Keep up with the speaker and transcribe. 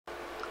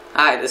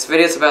Hi, this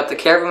video is about the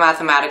Caribou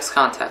Mathematics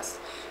Contest.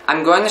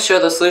 I'm going to show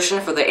the solution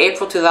for the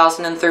April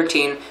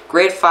 2013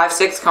 Grade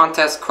 5-6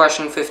 Contest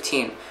Question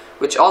 15,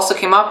 which also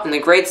came up in the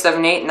Grade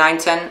 7-8,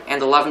 9-10,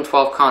 and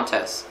 11-12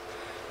 contests.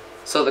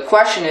 So the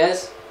question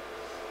is,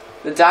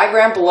 the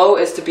diagram below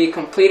is to be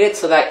completed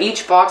so that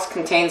each box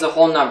contains a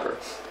whole number.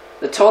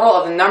 The total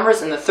of the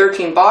numbers in the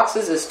 13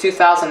 boxes is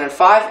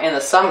 2005, and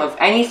the sum of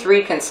any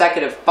 3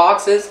 consecutive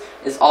boxes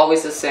is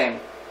always the same.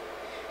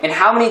 In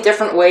how many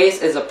different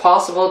ways is it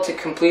possible to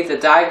complete the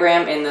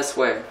diagram in this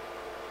way?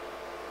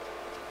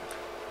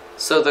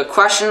 So the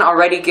question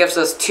already gives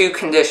us 2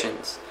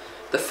 conditions.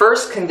 The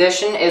first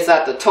condition is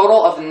that the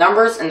total of the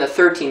numbers in the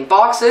 13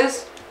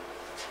 boxes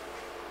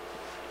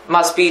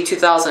must be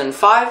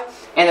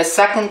 2005, and the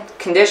second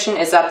condition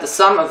is that the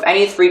sum of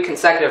any 3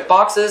 consecutive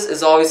boxes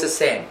is always the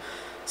same.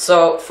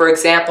 So, for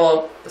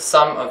example, the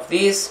sum of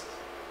these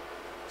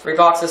 3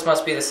 boxes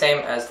must be the same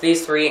as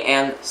these 3,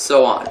 and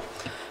so on.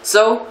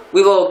 So,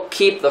 we will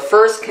keep the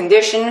first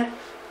condition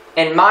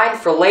in mind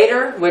for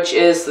later, which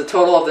is the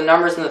total of the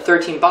numbers in the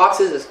 13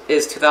 boxes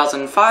is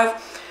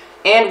 2005,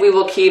 and we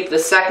will keep the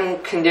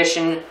second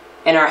condition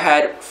in our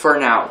head for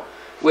now,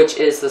 which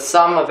is the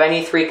sum of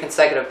any 3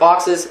 consecutive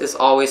boxes is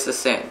always the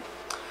same.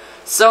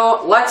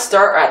 So, let's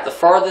start at the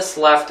farthest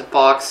left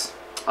box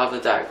of the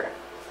diagram.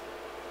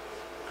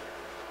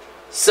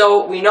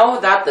 So, we know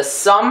that the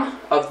sum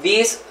of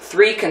these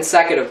 3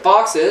 consecutive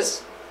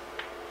boxes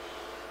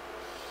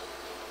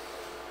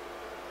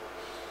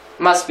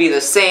must be the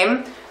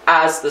same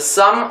as the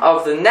sum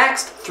of the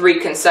next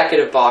 3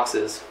 consecutive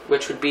boxes,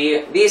 which would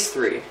be these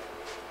 3.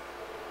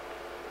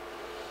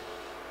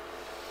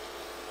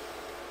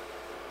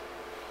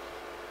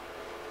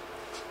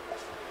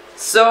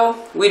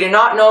 So, we do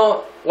not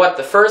know what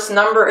the first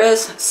number is,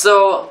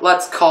 so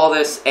let's call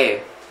this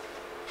A.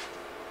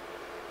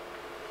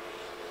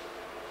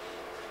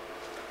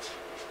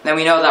 Then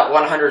we know that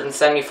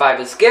 175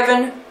 is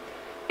given,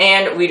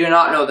 and we do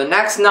not know the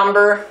next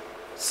number,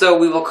 so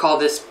we will call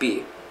this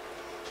B.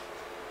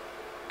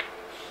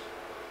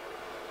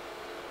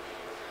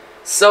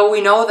 So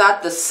we know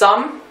that the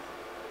sum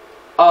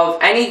of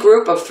any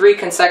group of 3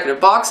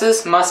 consecutive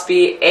boxes must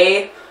be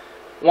A,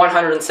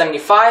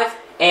 175,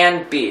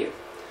 and B.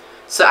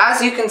 So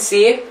as you can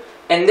see,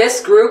 in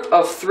this group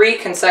of 3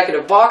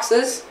 consecutive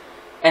boxes,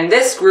 and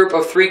this group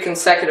of 3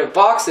 consecutive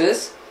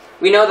boxes,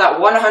 we know that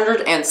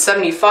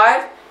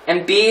 175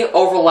 and B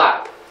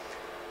overlap.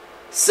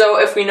 So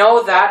if we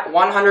know that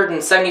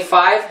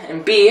 175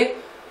 and B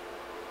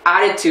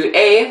added to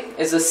A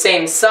is the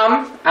same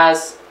sum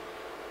as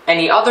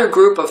any other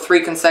group of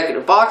 3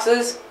 consecutive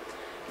boxes,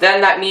 then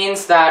that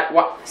means that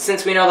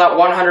since we know that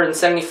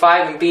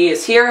 175 and B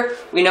is here,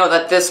 we know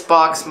that this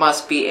box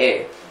must be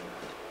A.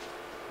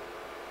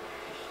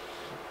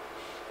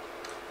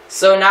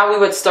 So now we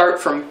would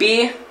start from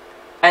B,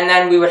 and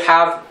then we would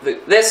have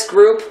this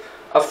group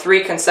of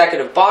 3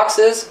 consecutive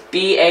boxes,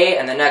 B, A,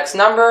 and the next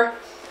number,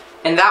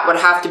 and that would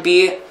have to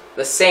be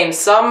the same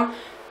sum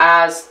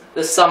as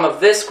the sum of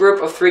this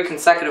group of 3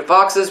 consecutive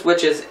boxes,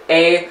 which is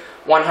A,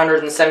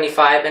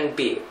 175, and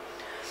B.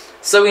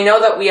 So we know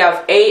that we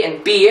have A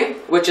and B,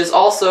 which is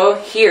also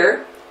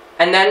here,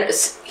 and then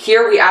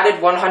here we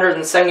added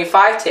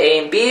 175 to A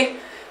and B,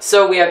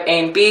 so we have A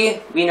and B,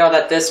 we know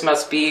that this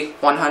must be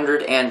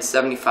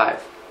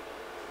 175.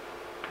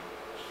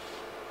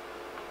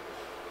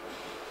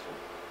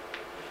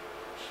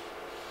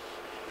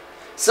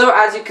 So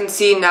as you can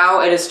see now,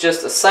 it is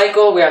just a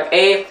cycle. We have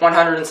A,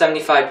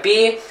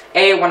 175B,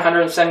 A,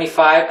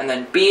 175, and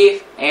then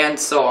B, and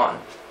so on.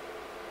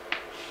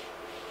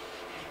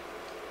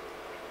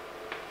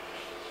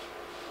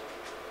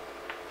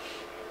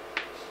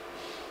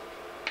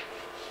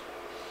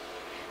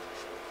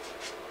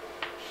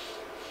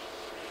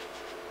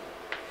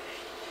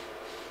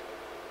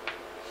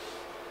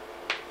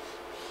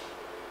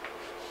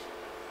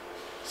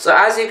 So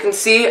as you can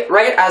see,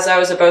 right as I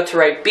was about to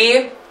write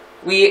B,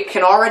 we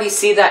can already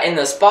see that in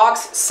this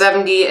box,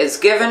 70 is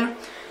given.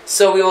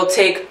 So we will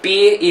take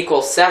B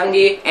equals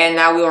 70, and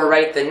now we will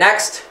write the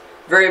next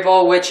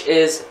variable, which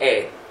is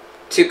A,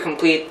 to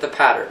complete the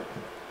pattern.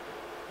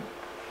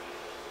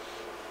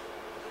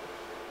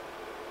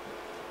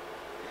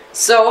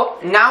 So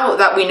now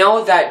that we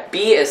know that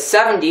B is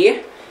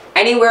 70,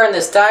 anywhere in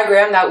this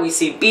diagram that we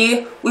see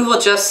B, we will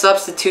just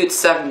substitute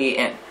 70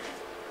 in.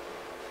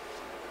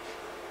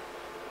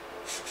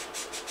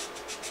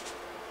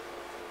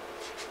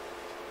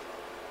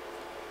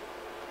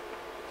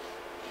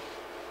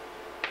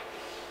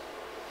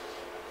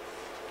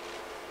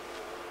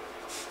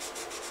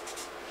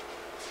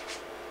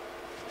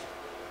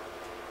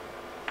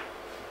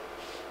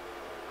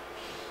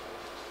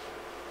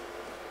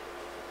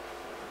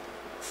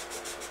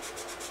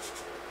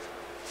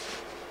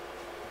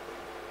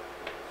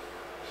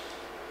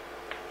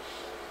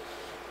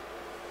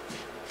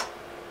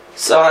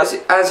 So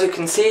as you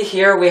can see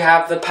here, we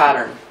have the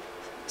pattern.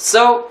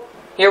 So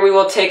here we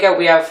will take out,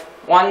 we have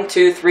 1,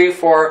 2, 3,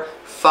 4,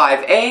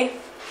 5A.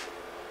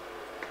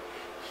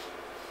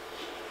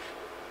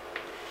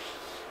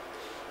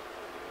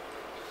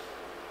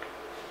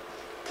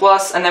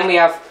 plus, and then we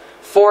have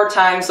 4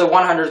 times the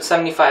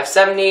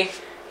 175/70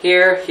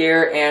 here,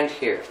 here, and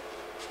here.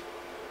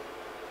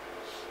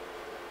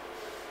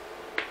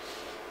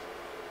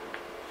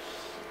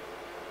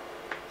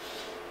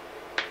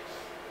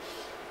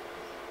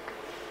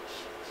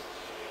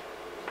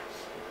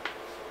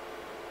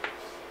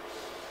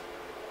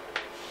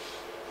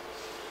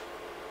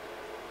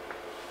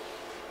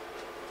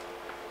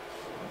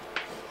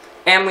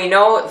 And we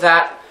know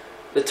that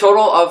the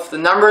total of the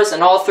numbers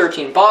in all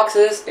 13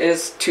 boxes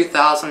is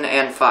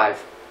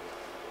 2005.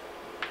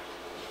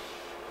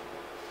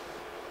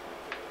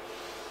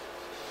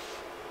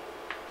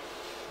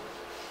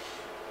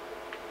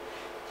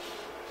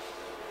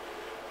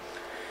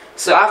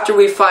 So after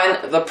we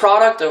find the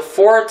product of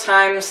 4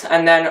 times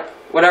and then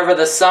whatever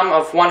the sum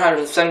of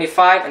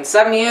 175 and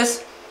 70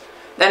 is,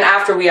 then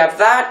after we have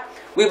that,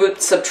 we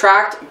would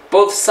subtract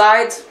both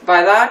sides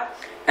by that.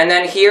 And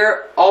then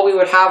here, all we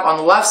would have on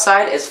the left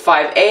side is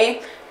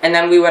 5a, and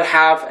then we would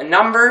have a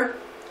number.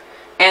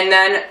 And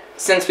then,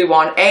 since we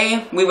want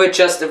a, we would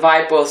just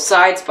divide both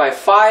sides by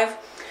 5,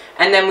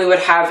 and then we would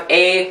have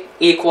a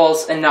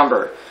equals a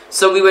number.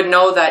 So we would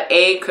know that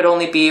a could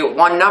only be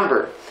one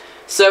number.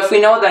 So if we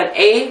know that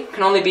a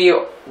can only be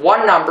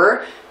one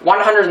number,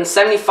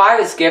 175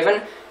 is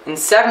given, and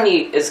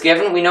 70 is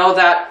given, we know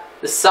that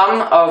the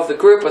sum of the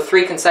group of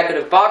 3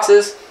 consecutive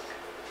boxes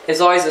is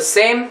always the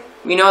same.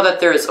 We know that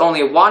there is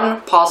only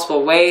one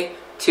possible way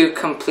to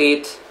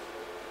complete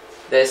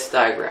this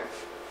diagram.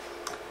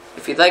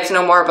 If you'd like to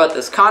know more about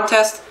this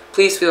contest,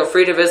 please feel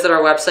free to visit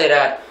our website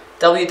at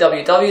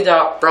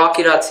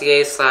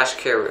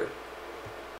www.brocky.ca/caribou.